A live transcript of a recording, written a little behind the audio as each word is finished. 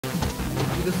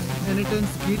because anytime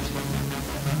speed.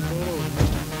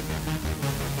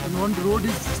 And one road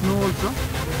is snow also.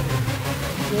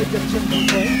 So junction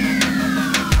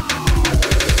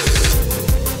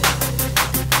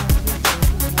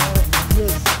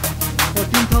yes,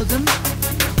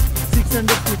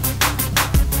 14,600 feet.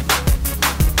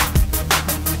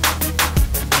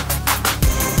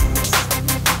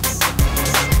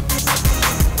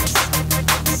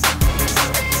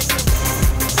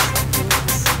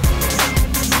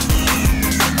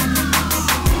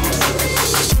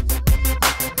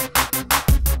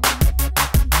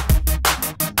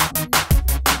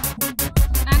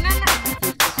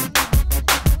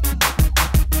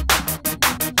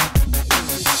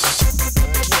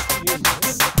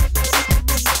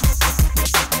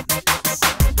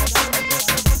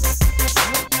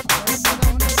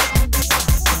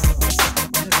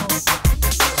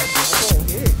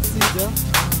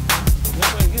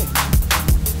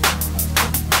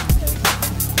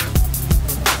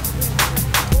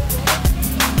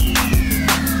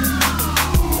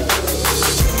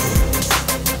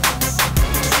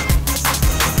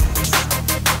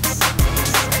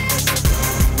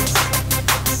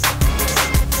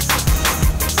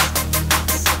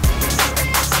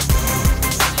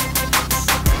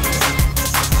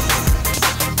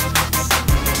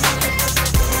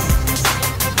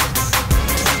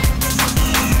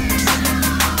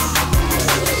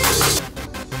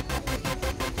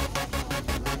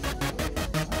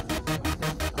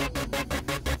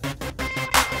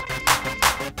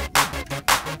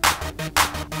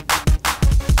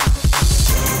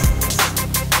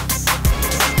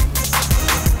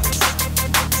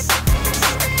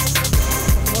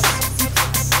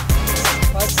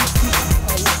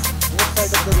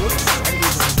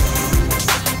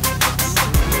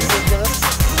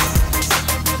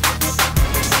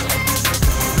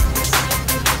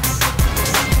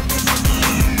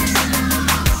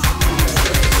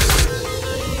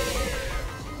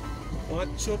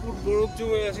 Foot বরফ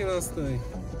জমে আছে রাস্তায়,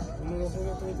 কোনো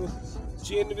রকমে তো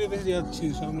চেন বেঁধে যাচ্ছি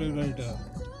সামনের গাড়িটা।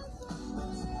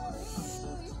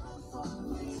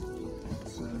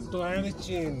 টায়ারের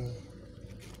chain.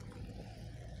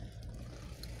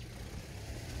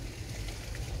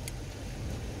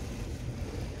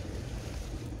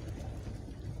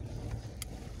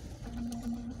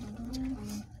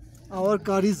 Our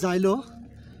car is Xylo,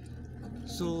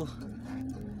 so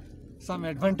some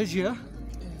advantage here.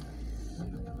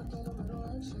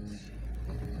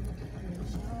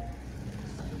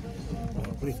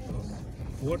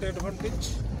 What advantage?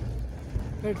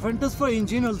 Advantage for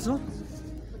engine also.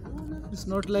 It's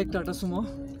not like Tata Sumo.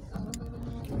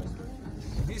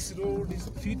 This road is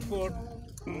fit for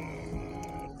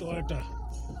Toyota.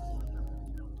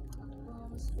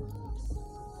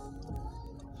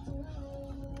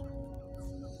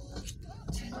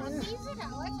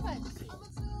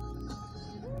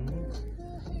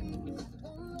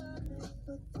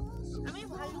 আমি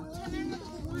ভালুকছানের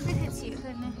ফুল দেখেছি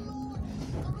এখানে।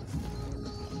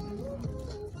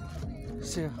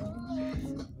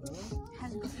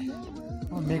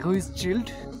 Oh, Megho is chilled.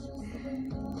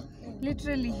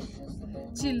 Literally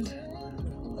chilled.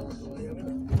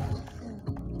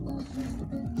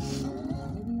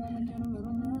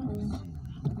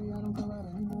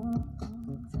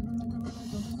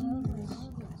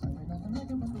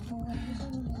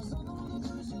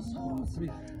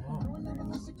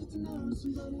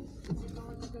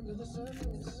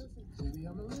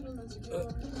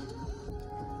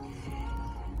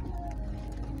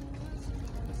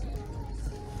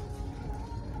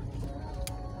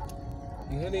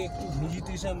 এখানে একটু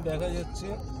vegetation দেখা যাচ্ছে।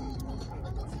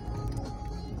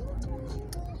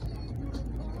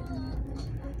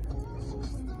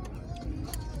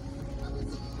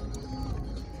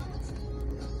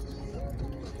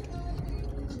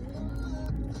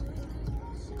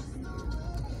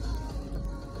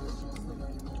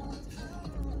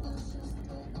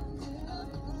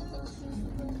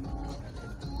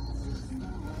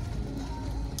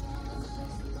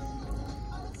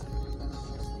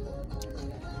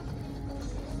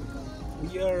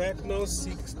 We are at now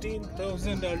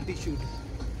 16,000 altitude.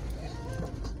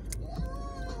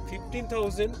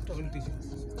 15,000 altitude.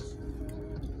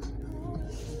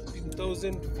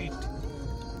 15,000 feet.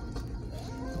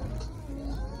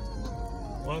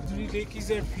 Madhuri Lake is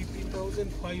at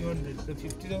 15,500. The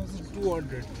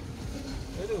 50,200.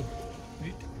 Hello.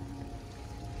 Feet.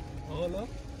 All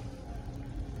up.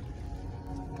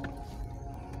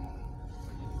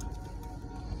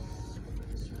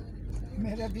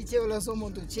 मेरा पीछे वाला सोमो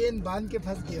तो चेन बांध के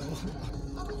फंस गया वो।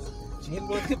 चेन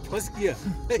बांध के फंस गया।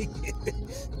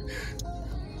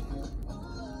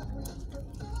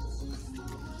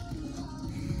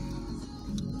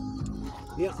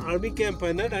 ये आर्मी कैंप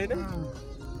है ना right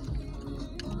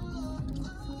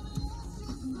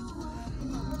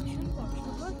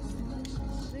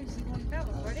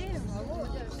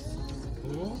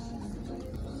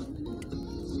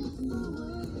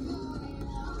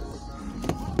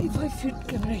If I fit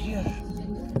camera here.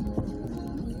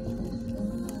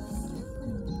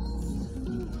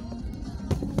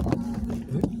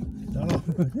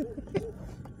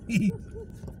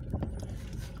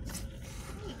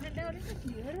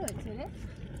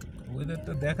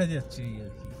 ওয়েদারটা দেখা যাচ্ছে এই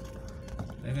আর কি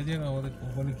দেখা যাক আমাদের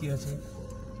কপালে কি আছে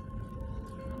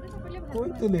ওই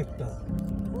তো লেকটা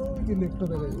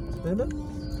দেখা যাচ্ছে তাই না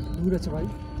দূর আছে ভাই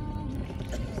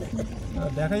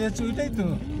দেখা যাচ্ছে ওইটাই তো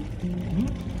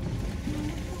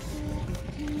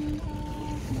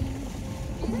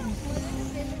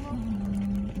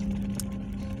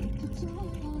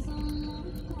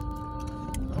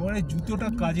আমার এই জুতোটা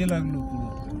কাজে লাগলো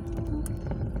পুরো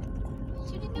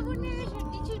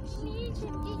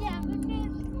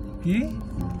কি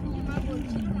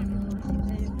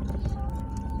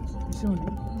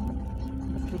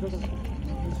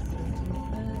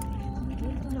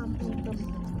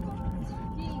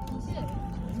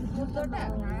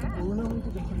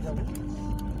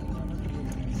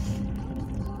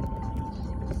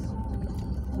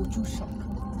প্রচুর শাক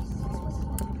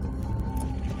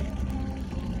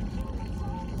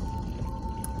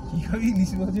কি খাবি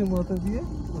ইলিশ মাছের মাথা দিয়ে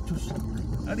প্রচুর শাক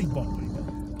আরে বাপরে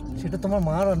সেটা তোমার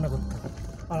মা রান্না করতো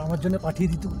আর আমার জন্য পাঠিয়ে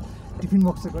দিত টিফিন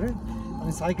বক্সে করে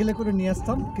আমি সাইকেলে করে নিয়ে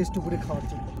আসতাম কেষ্ট করে খাওয়ার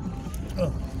জন্য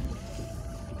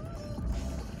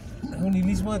এখন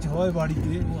ইলিশ মাছ হয়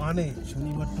বাড়িতে ও আনে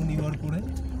শনিবার করে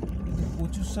কিন্তু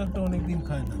কচুর শাকটা অনেকদিন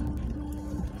খায় না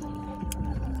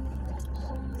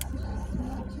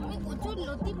আমি কচুর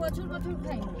লতি বছর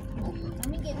খাই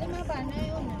আমি গেলে মা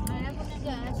বানায়ও না মায়া কোনো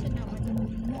যায় আসে না আমাদের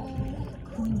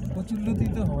কচুর লতি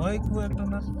তো হয় খুব একটা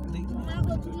না দেখি মা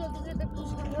কচুর লতি খেতে খুব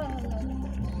সুন্দর ভালো লাগে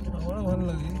আমারও ভালো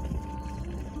লাগে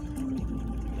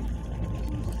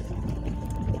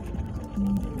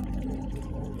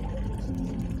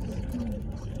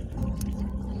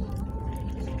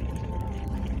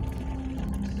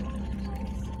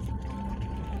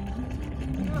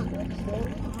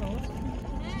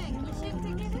হ্যাঁ কিসের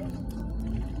থেকে রে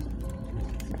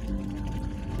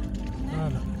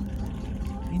না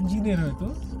ইঞ্জিনের হয়তো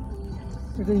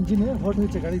এটা ইঞ্জিনে হট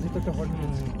হয়েছে গাড়ির ভিতরটা হট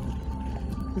হয়েছে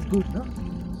ইটস গুড না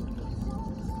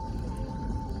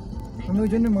আমি ওই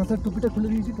জন্য মাথার টুপিটা খুলে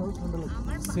দিয়েছি তাও ঠান্ডা লাগছে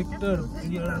सेक्टर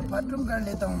बाथरूम कर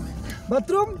लेता हूँ मैं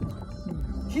बाथरूम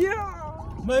हियर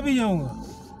मैं भी जाऊंगा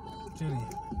चलिए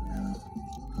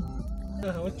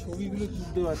আমার ছবিগুলো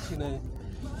তুলতে পারছি না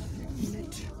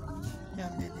क्या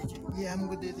दे दीजिए ये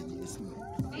हमको दे दीजिए इसमें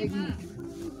एक मिनट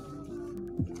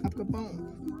आपका पाँव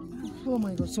oh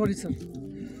my God sorry sir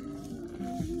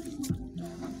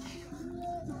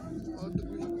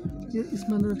ये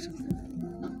इसमें अंदर रख सकते हैं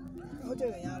हो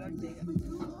जाएगा यहाँ रख देगा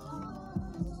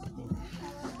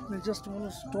मैं जस्ट वो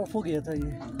स्टॉप हो गया था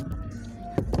ये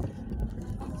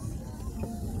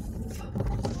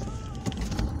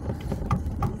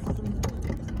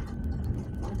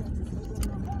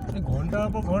ঘন্টার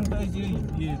পর ঘন্টা এই যে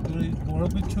ইয়ে তোর এই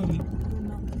বরফের ছবি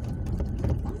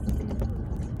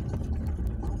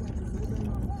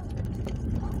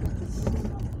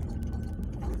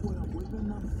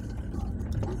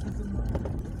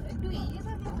একটু ইয়ে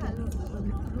থাকে ভালো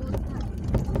রোদ থাকে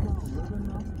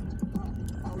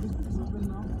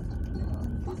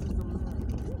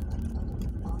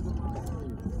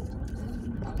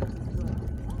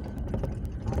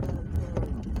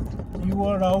you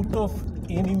are out of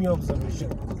enemy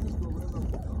observation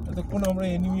এতক্ষণ আমরা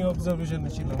enemy observation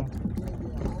এ ছিলাম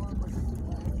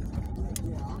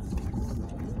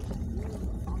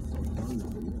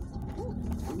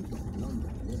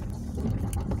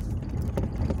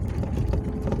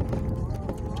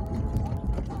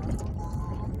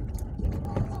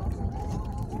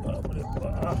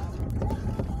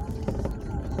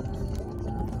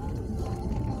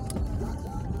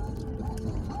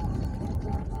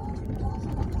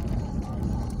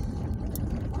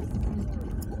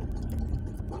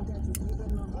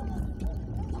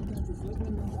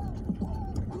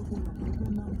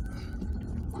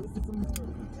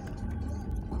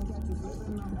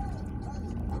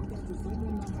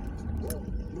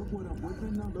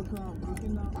বাপরে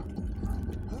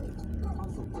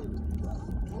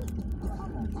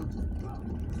বাপ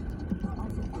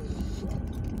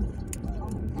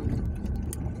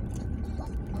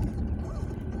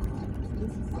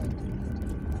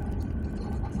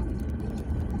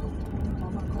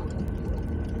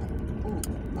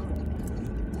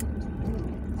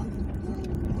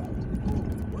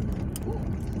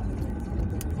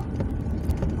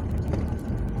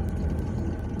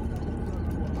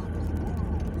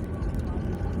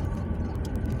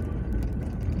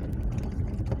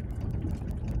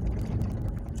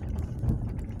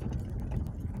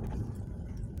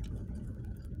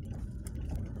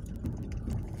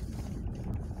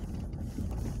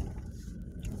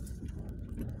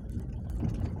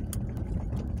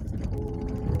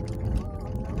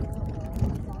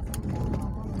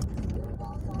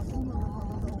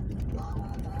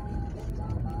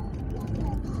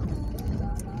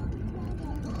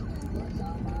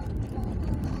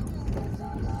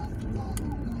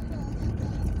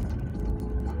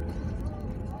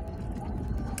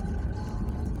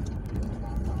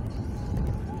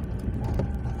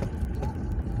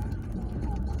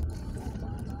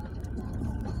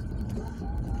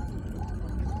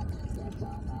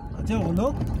হলো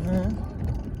হ্যাঁ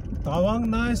তাওয়াং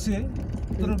না এসে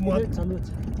তোর চালু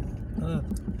আছে হ্যাঁ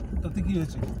তাতে কি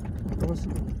হয়েছে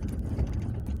অবশ্যই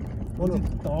বলো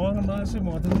যদি তাওয়াং না এসে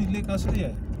মাধবী লেক আসা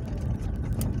যায়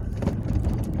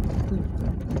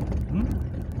হুম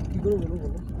কী করে বলো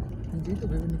বলো নিজেই তো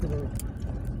ভেবে নিতে পারো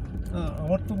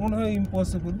আমার তো মনে হয়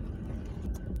ইম্পসিবল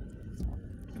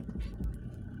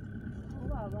ও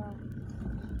বাবা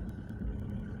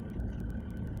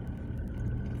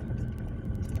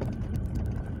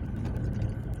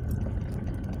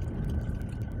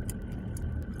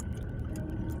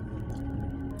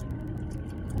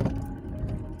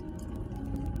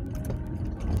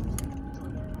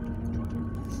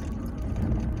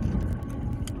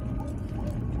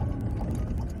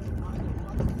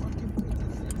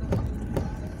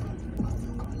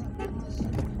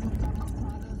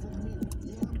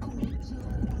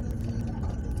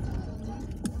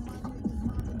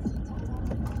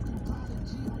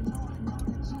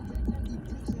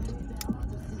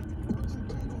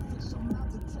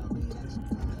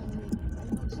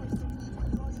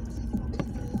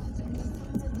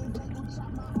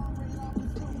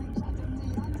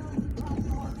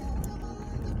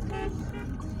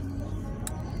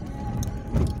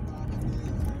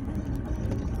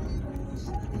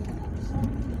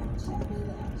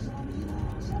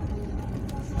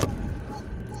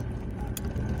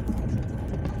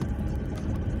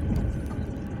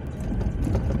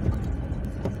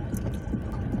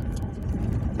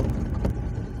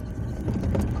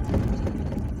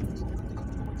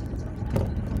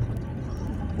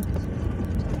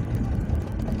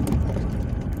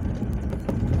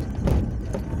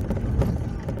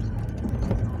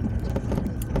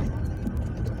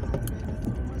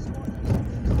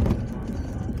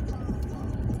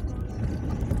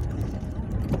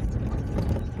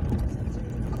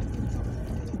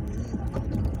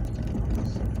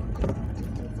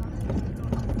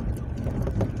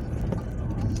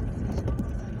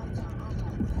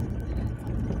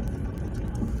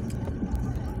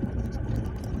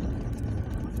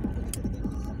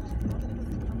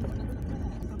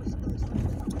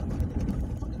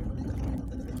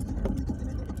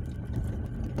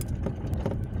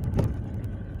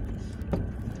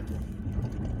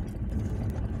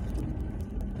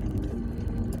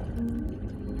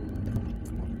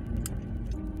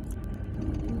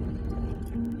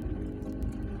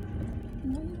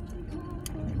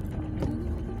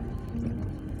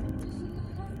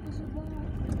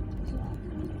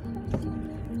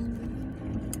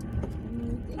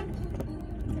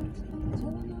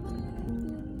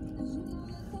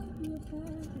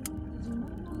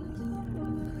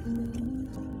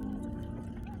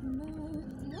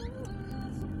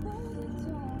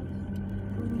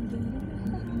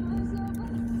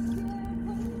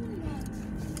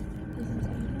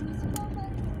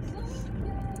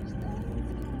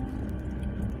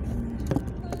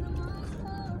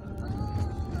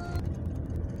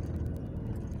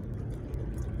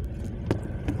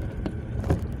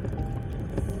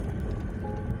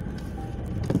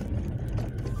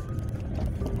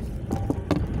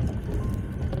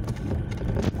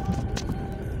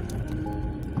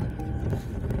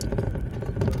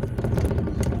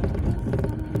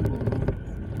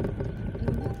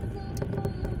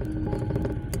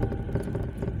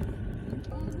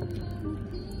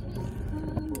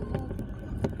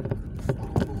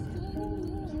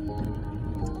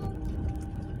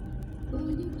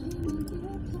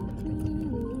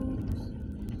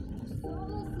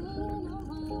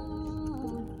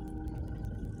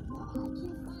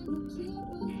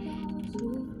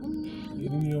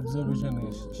enemy observation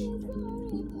এসেছি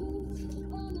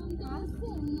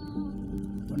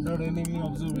under enemy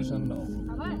observation now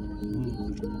আবার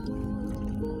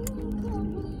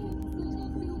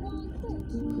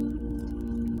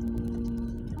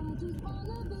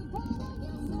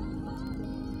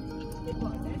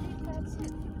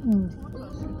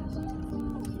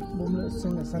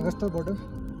Sangestar border.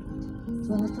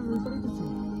 Sangestar ওই পারে কিছু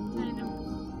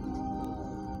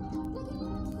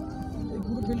এই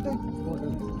পুরো বেলটাই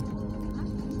border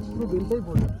পুরো বেলটাই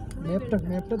border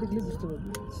ম্যাপটা দেখলে বুঝতে পারবে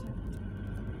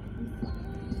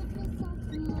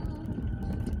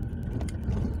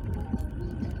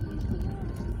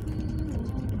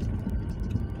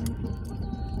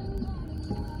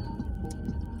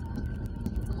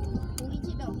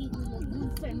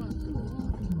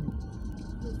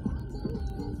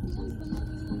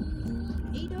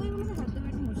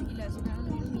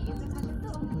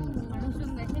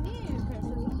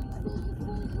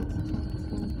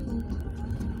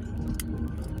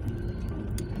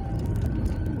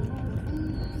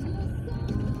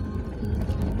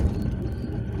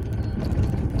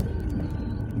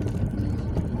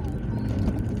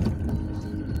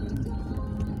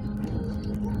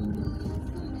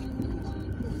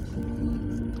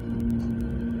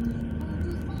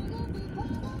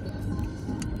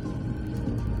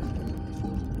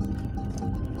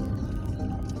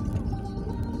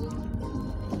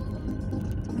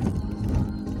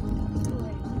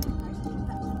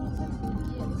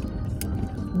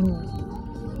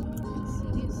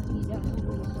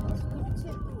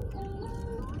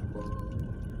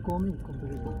कम ही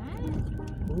कंपेरेटिव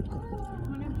बहुत कम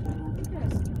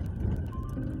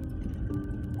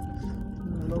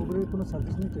ओला उबेर কোনো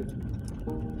সার্ভিস নেই তো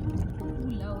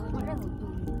ওলা ওরা হতো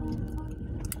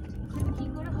কি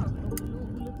করে হবে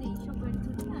ওগুলো তো এইসব গাড়ি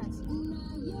ধরে না আছে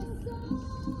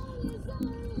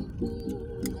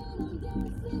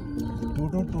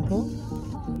টোটো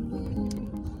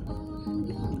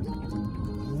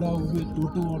ওলা উবের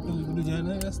টোটো অটো এগুলো যায়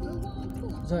না রাস্তা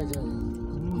যায়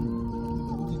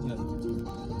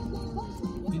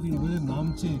এবারে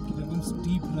নামছে কিরকম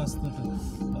স্টিপ রাস্তাটা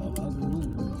বাবা গো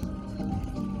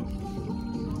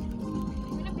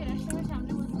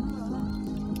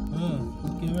হ্যাঁ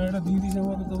ক্যামেরাটা দিয়ে দিস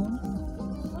আমাকে তখন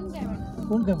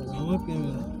কোন ক্যামেরা আমার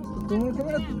ক্যামেরা তোমার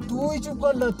ক্যামেরা তুই চুপ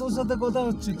কর না তোর সাথে কথা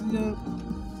হচ্ছে তুই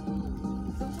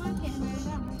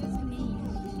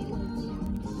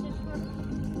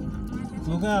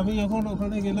তোকে আমি যখন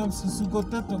ওখানে গেলাম শিশু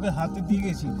করতে তোকে হাতে দিয়ে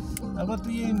গেছি আবার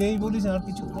তুই এই নেই বলিস আর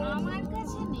কিছু করার নেই। আমার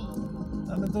কাছে নেই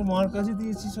তাহলে তোর মার কাছে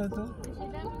দিয়েছিস হয়তো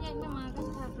সেটা আমি জানি না মার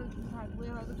কাছে থাকবে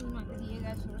হয়তো তুমি মাকে দিয়ে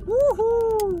গেছো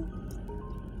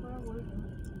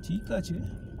ঠিক আছে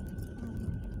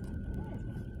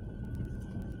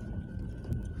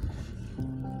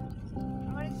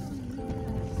আমার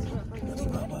একটু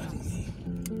বাবা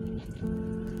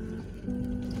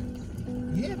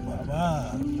রে বাবা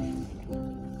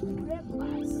পুরো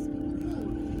পাস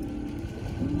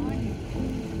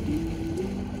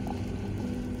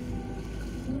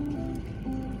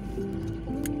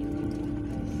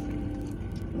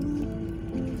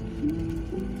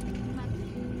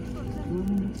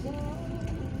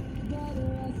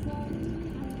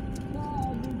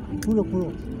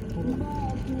পুরো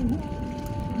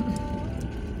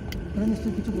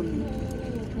নিশ্চয়ই কিছু বলবি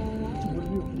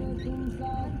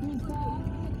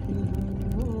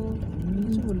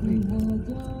কিছু বলবি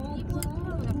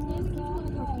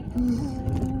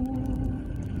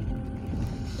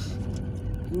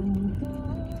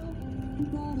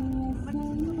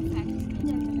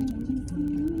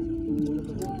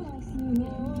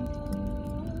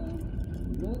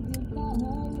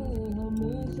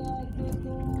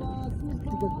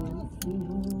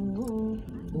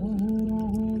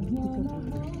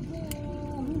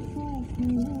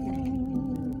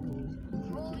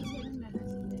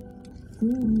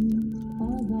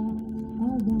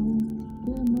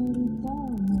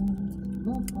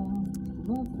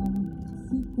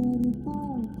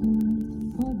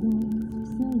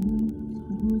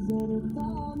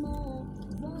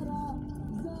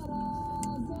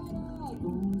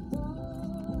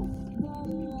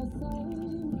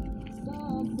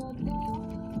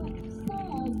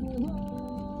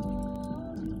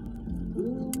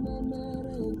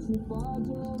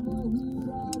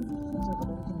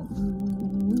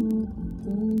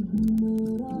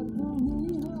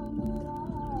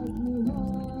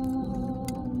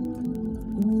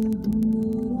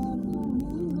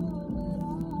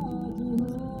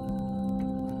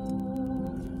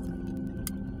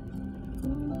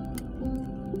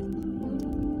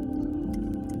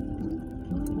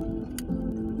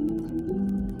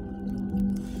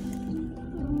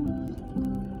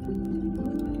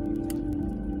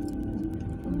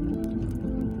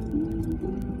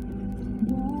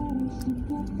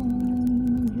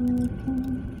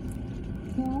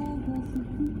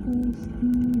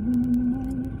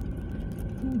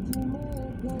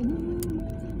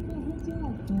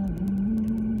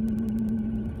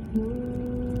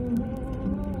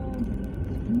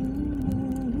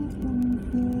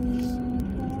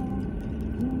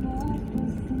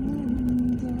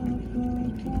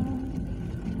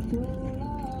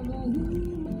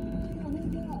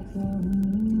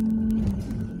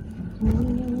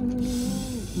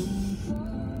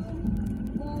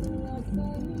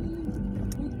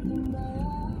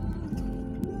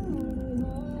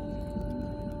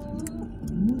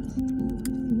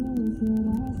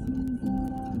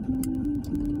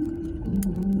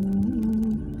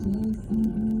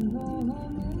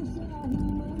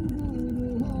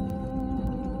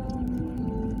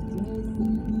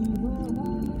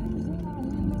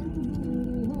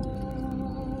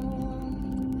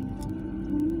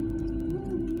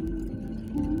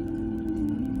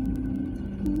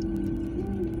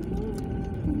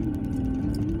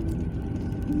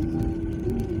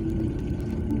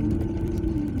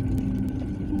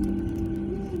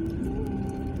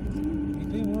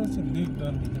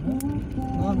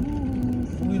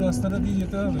ওই রাস্তাটা দিয়ে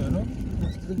যেতে হবে না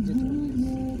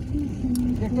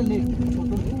একটা লেক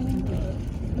ছোট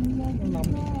নাম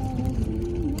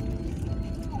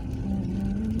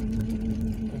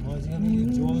মাঝখানে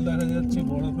জল দেখা যাচ্ছে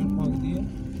বরফের ফাঁক দিয়ে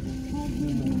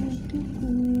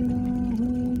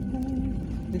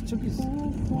দেখছো কি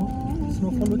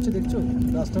স্নোফল হচ্ছে দেখছো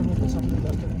রাস্তার মধ্যে সামনে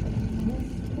রাস্তার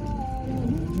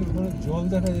ওখানে জল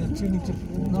দেখা যাচ্ছে নিচে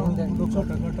পুরো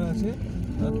কাটা কাটা আছে,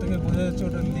 তার থেকে বোঝা যাচ্ছে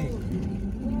ওটা লেক।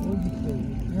 ওই দিকটা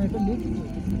হ্যাঁ এটা লেক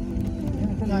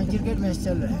यहाँ क्रिकेट मैच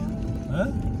चल रहा है, হ্যাঁ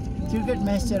क्रिकेट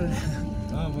मैच चल रहा है।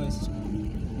 হ্যাঁ বয়স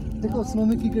देखो स्नो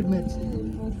में क्रिकेट मैच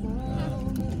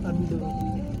आदमी लोग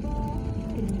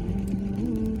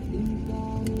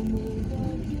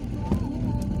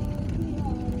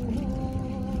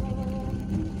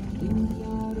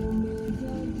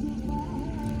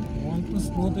অল্প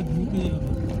স্নোতে ঢুকে যাবে।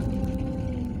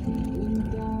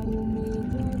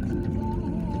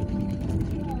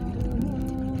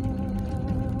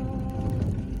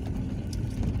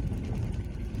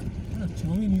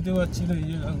 ছবি নিতে পারছি না এই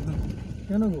জায়গাগুলো।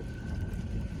 কেন গো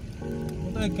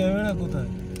কোথায় ক্যামেরা কোথায়?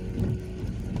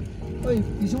 ওই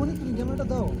পিছুমনি তুমি ক্যামেরাটা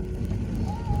দাও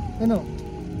কেন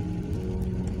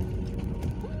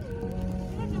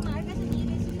মার কাছে নিয়ে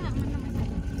গেছি না আমার নামে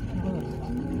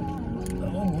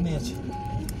আমার মনে আছে।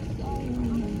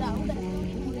 দাও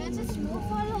মনে আছে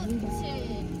স্নোফল হচ্ছে।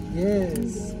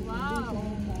 Yes wow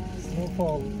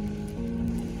snowfall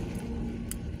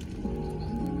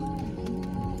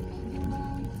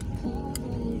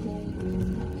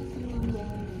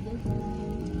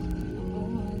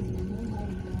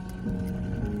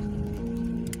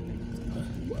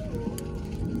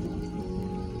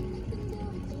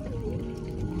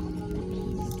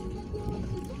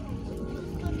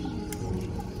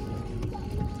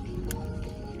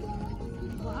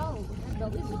wow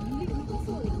dog is really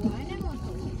beautiful লায়নের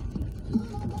মতো।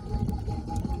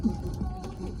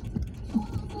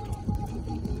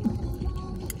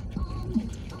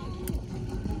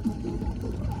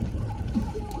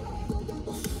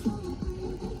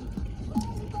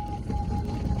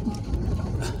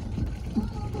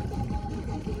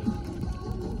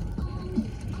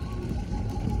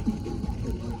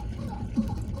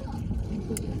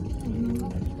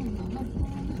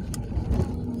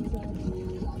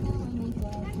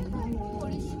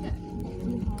 পরিষ্কার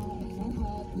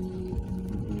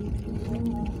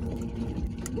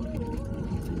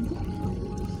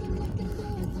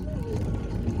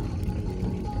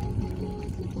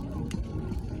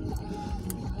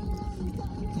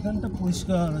এখানটা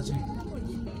পরিষ্কার আছে।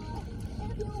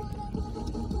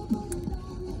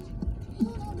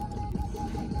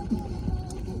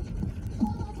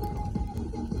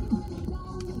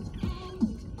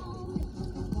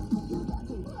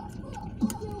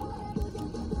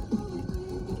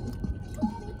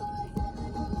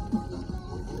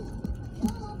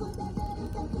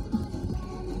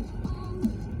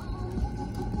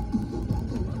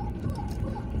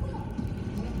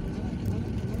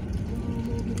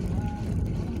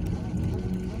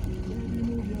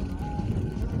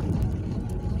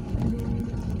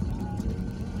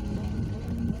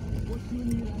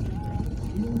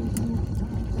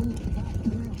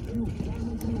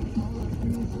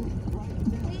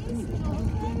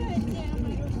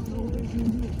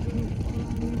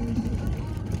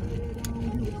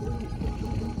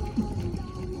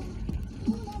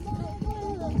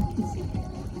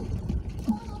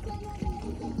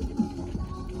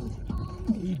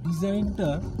 এই ডিজাইনটা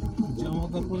জামা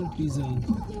কাপড়ের ডিজাইন।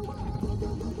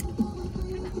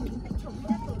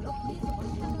 ছবিটা তোলো প্লিজ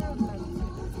অসাধারণ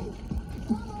লাগছে।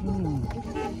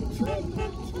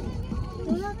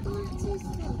 তোলা তুলছিস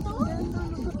তো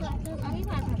আমি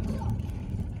পাঠাবো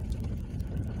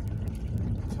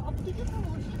সব দিকে তো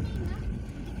বসে নেই না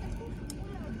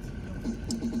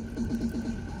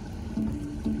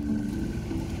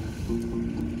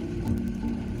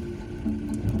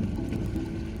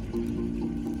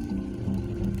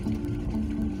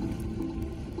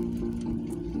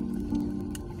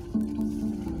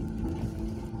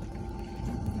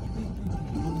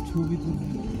ছবি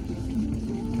তুলবি।